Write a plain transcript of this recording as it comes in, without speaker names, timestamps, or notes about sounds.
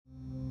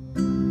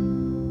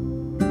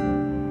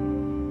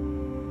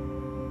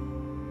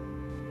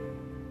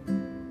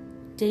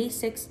Day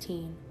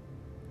 16.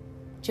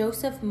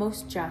 Joseph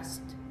Most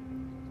Just,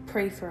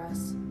 pray for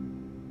us.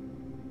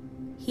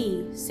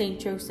 He, Saint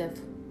Joseph,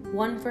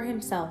 won for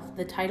himself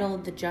the title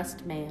of the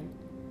just man,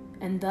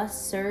 and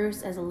thus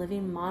serves as a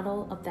living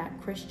model of that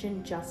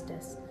Christian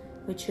justice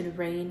which should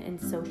reign in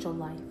social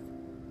life.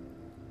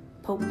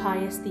 Pope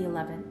Pius XI.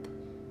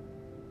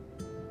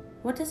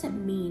 What does it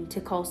mean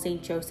to call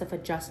Saint Joseph a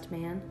just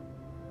man?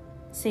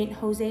 Saint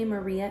Jose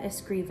Maria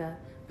Escriva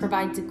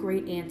provides a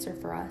great answer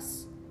for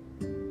us.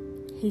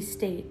 He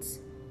states,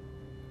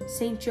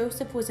 Saint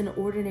Joseph was an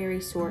ordinary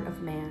sort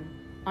of man,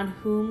 on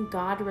whom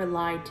God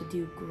relied to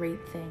do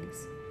great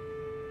things.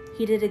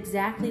 He did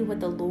exactly what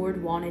the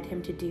Lord wanted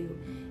him to do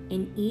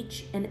in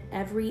each and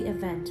every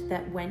event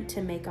that went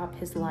to make up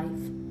his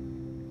life.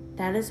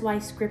 That is why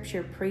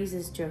Scripture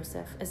praises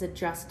Joseph as a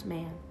just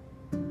man.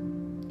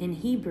 In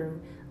Hebrew,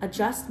 a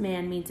just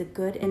man means a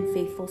good and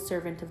faithful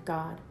servant of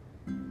God,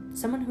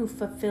 someone who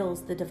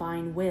fulfills the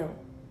divine will,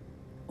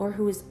 or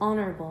who is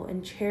honorable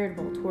and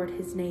charitable toward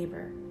his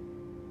neighbor.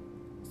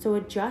 So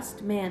a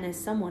just man is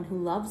someone who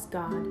loves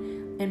God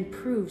and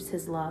proves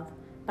his love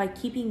by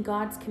keeping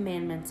God's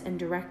commandments and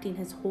directing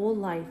his whole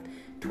life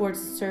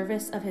towards the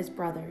service of his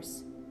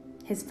brothers,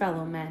 his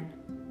fellow men.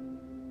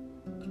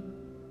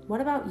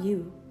 What about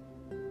you?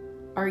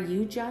 Are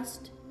you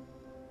just?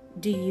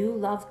 Do you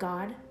love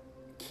God,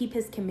 keep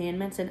his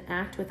commandments, and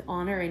act with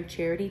honor and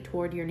charity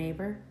toward your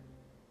neighbor?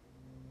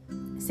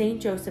 Saint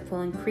Joseph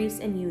will increase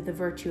in you the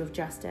virtue of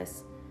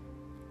justice.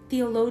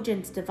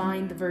 Theologians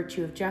define the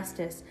virtue of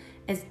justice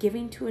as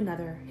giving to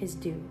another his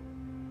due.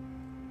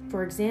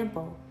 For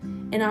example,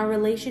 in our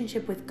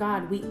relationship with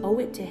God, we owe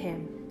it to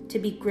him to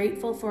be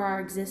grateful for our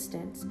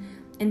existence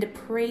and to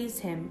praise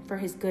him for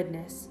his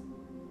goodness.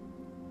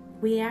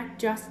 We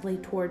act justly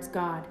towards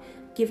God,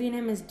 giving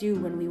him his due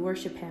when we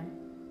worship him,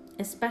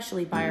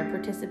 especially by our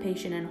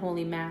participation in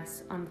Holy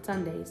Mass on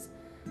Sundays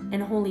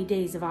and holy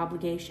days of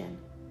obligation.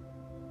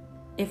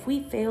 If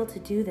we fail to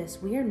do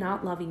this, we are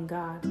not loving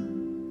God.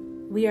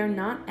 We are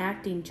not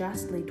acting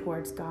justly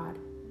towards God.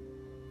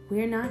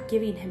 We are not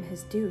giving him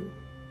his due.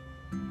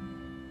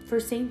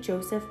 For Saint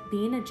Joseph,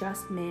 being a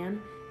just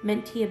man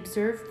meant he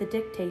observed the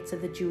dictates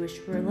of the Jewish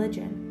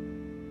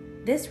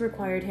religion. This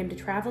required him to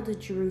travel to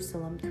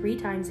Jerusalem 3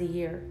 times a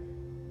year,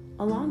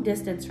 a long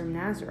distance from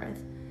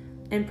Nazareth,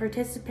 and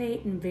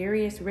participate in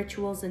various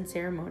rituals and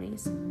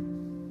ceremonies.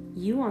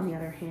 You, on the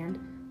other hand,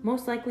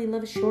 most likely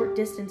live a short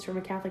distance from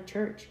a Catholic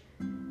church.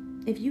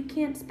 If you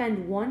can't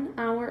spend 1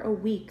 hour a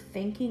week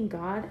thanking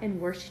God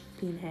and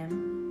worshiping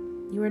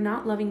him, you are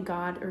not loving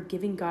God or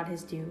giving God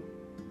his due.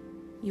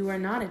 You are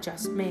not a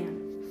just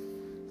man.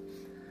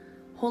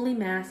 Holy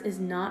Mass is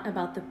not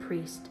about the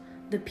priest,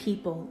 the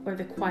people, or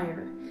the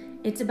choir.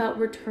 It's about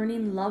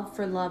returning love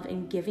for love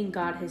and giving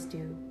God his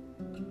due.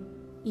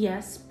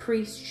 Yes,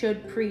 priests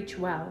should preach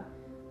well.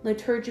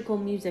 Liturgical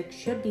music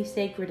should be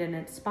sacred and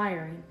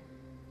inspiring.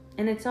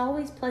 And it's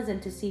always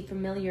pleasant to see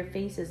familiar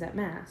faces at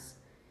Mass.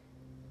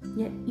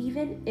 Yet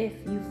even if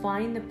you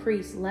find the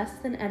priest less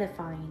than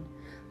edifying,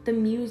 the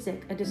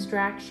music a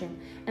distraction,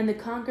 and the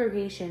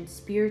congregation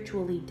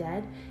spiritually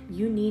dead,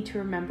 you need to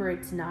remember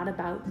it's not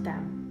about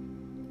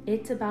them.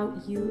 It's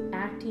about you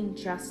acting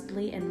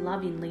justly and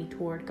lovingly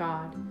toward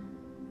God.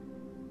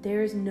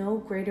 There is no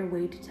greater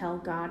way to tell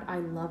God, I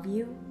love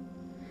you,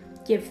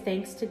 give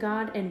thanks to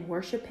God, and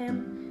worship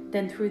him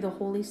than through the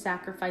holy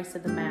sacrifice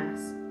of the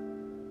Mass.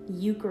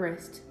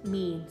 Eucharist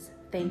means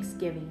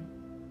thanksgiving.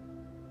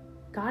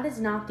 God is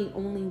not the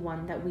only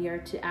one that we are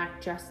to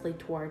act justly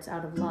towards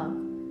out of love.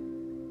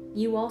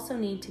 You also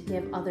need to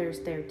give others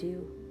their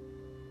due.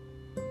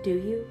 Do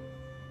you?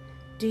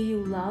 Do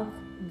you love,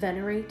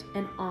 venerate,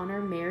 and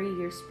honor Mary,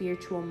 your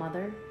spiritual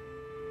mother?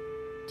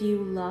 Do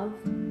you love,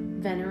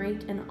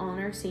 venerate, and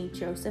honor Saint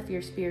Joseph,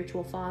 your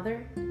spiritual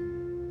father?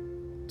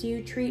 Do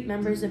you treat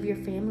members of your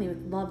family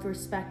with love,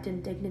 respect,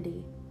 and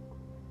dignity?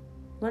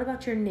 What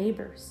about your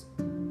neighbors,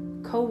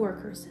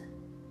 co-workers,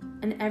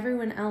 and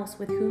everyone else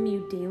with whom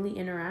you daily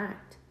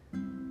interact?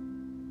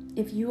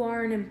 If you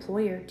are an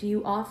employer, do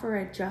you offer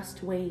a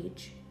just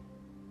wage?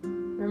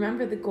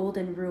 Remember the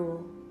golden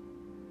rule.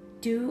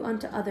 Do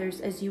unto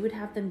others as you would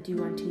have them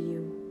do unto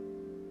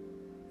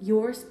you.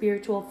 Your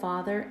spiritual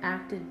father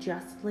acted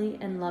justly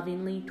and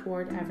lovingly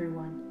toward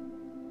everyone.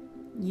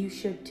 You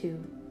should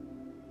too.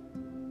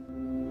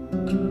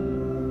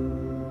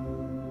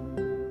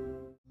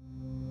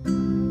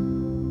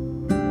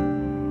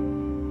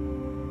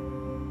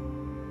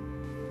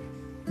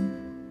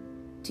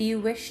 Do you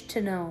wish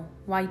to know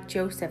why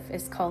Joseph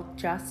is called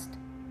just?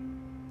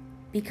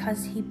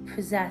 Because he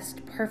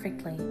possessed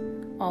perfectly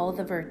all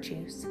the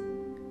virtues.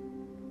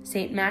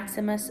 Saint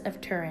Maximus of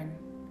Turin.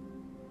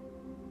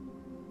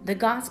 The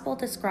Gospel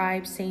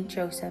describes Saint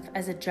Joseph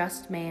as a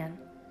just man.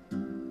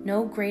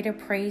 No greater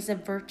praise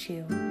of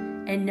virtue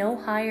and no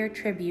higher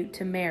tribute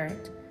to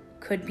merit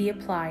could be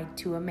applied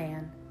to a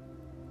man.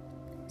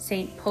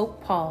 Saint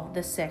Pope Paul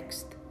VI.